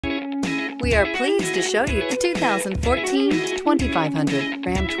We are pleased to show you the 2014 2500.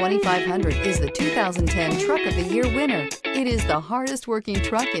 Ram 2500 is the 2010 Truck of the Year winner. It is the hardest working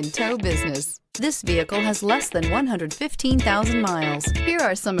truck in tow business. This vehicle has less than 115,000 miles. Here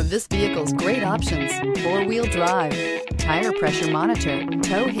are some of this vehicle's great options: four-wheel drive, tire pressure monitor,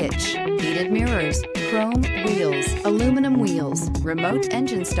 tow hitch, heated mirrors, chrome wheels, aluminum wheels, remote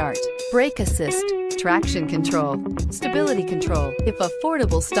engine start, brake assist, traction control, stability control. If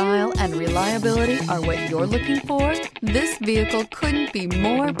affordable style and reliability are what you're looking for, this vehicle couldn't be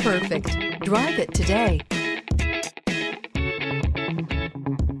more perfect. Drive it today.